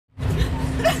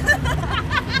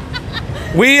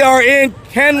We are in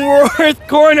Kenworth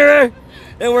Corner,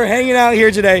 and we're hanging out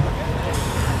here today.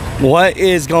 What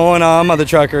is going on, Mutha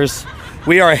Truckers?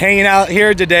 We are hanging out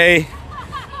here today.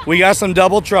 We got some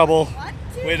double trouble.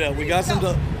 We got some.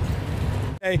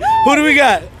 Hey, who do we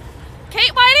got?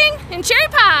 Kate Whiting and Cherry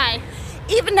Pie.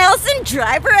 Eva Nelson,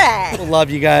 driver at. Love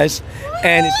you guys,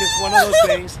 and it's just one of those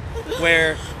things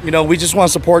where we just want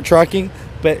to support trucking,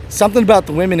 but something about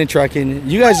the women in trucking.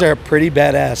 You guys are pretty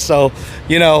badass, so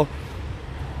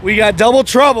we got double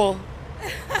trouble.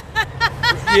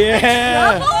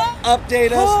 Yeah. Trouble?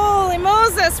 Update us. Holy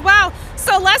Moses! Wow.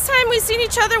 So last time we seen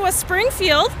each other was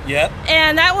Springfield. Yep.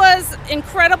 And that was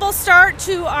incredible start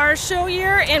to our show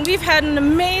year, and we've had an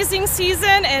amazing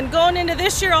season and going into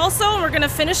this year also, and we're gonna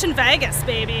finish in Vegas,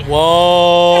 baby.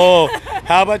 Whoa.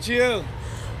 How about you?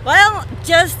 Well,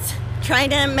 just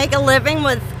trying to make a living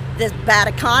with this bad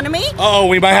economy. Oh,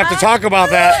 we might have to talk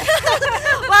about that.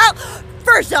 Well,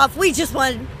 first off, we just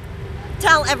want to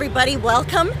tell everybody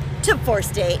welcome to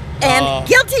Forced Date and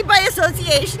Guilty by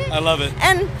Association. I love it.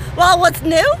 And, well, what's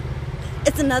new?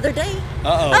 It's another day.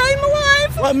 I'm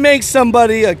alive. What makes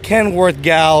somebody a Kenworth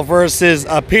gal versus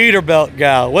a Peterbilt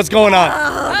gal? What's going on?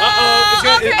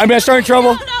 Okay. I'm starting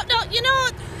trouble? No.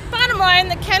 Bottom line,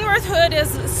 the Kenworth hood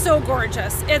is so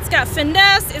gorgeous. It's got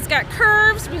finesse, it's got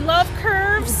curves. We love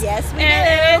curves. Yes, we do.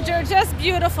 And they're just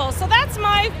beautiful. So that's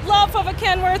my love of a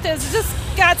Kenworth, is just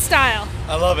got style.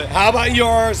 I love it. How about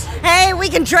yours? Hey, we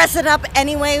can dress it up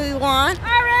any way we want. All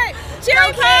right,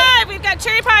 Cherry Pie. We've got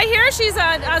Cherry Pie here. She's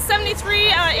a 73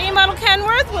 A model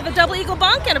Kenworth with a double eagle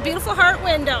bunk and a beautiful heart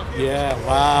window. Yeah,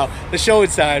 wow. Let's show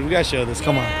inside. We gotta show this.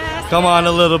 Come on. Come on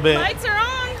a little bit. Lights are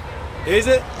on. Is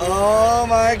it? Oh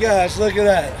my gosh, look at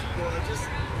that.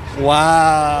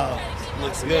 Wow.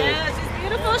 Looks good. Yeah, she's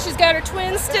beautiful. She's got her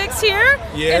twin sticks here.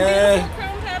 Yeah. And beautiful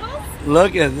chrome pedals.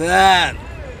 Look at that.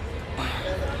 Oh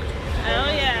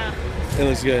yeah. It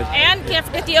looks good. And can't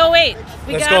forget the 08.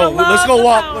 Let's go. Let's go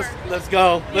walk. Let's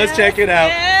go. Let's check it out.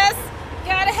 Yes.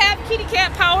 Gotta have kitty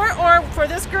cat power, or for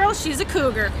this girl, she's a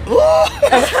cougar.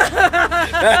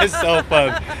 That is so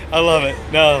fun. I love it.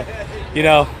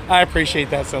 No, I appreciate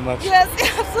that so much. Yes,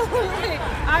 absolutely.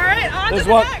 All right, on to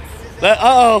the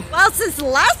next. Well, since the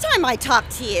last time I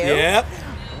talked to you, Yep.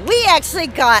 we actually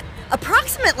got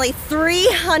approximately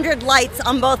 300 lights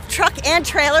on both truck and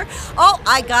trailer. Oh,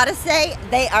 I gotta say,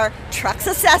 they are Trucks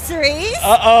accessories. Look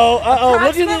at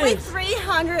Approximately this.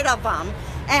 300 of them.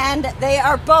 And they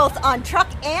are both on truck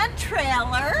and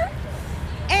trailer.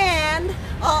 And,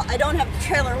 I don't have the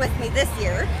trailer with me this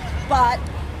year, but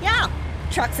yeah,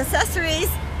 Trucks accessories.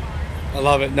 I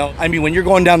love it. No, I mean, when you're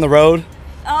going down the road.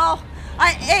 Oh,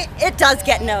 it does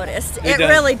get noticed. It does.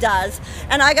 Really does.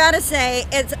 And I gotta say,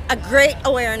 it's a great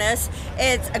awareness.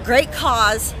 It's a great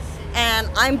cause, and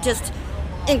I'm just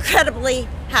incredibly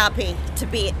happy to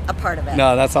be a part of it.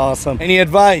 No, that's awesome. Any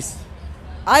advice?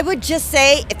 I would just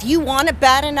say, if you want it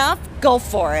bad enough, go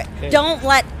for it. Okay. Don't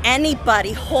let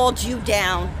anybody hold you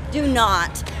down. Do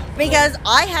not. Because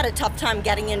I had a tough time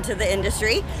getting into the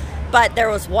industry, but there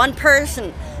was one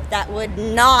person that would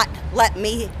not let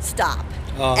me stop.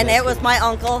 And it was my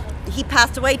uncle. He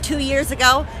passed away 2 years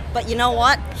ago, but you know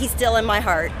what? He's still in my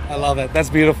heart. I love it. That's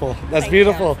beautiful. That's Thank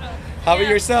beautiful. you. How about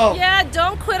yourself? Yeah,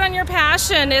 don't quit on your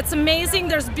passion. It's amazing.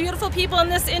 There's beautiful people in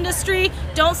this industry.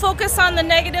 Don't focus on the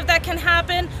negative that can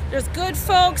happen. There's good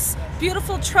folks,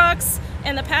 beautiful trucks,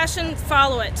 and the passion,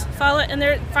 follow it. Follow it,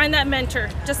 and find that mentor,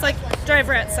 just like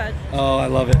Driverette said. Oh, I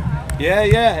love it.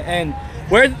 Yeah. And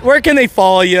where can they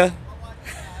follow you?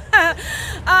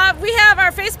 We have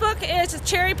our Facebook. It's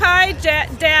Cherry Pie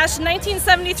dash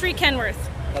 1973 Kenworth.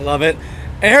 I love it.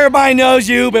 And everybody knows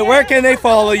you, but where can they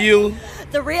follow you?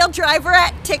 The Real Driver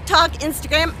at TikTok,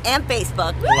 Instagram, and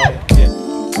Facebook. I love it. Yeah.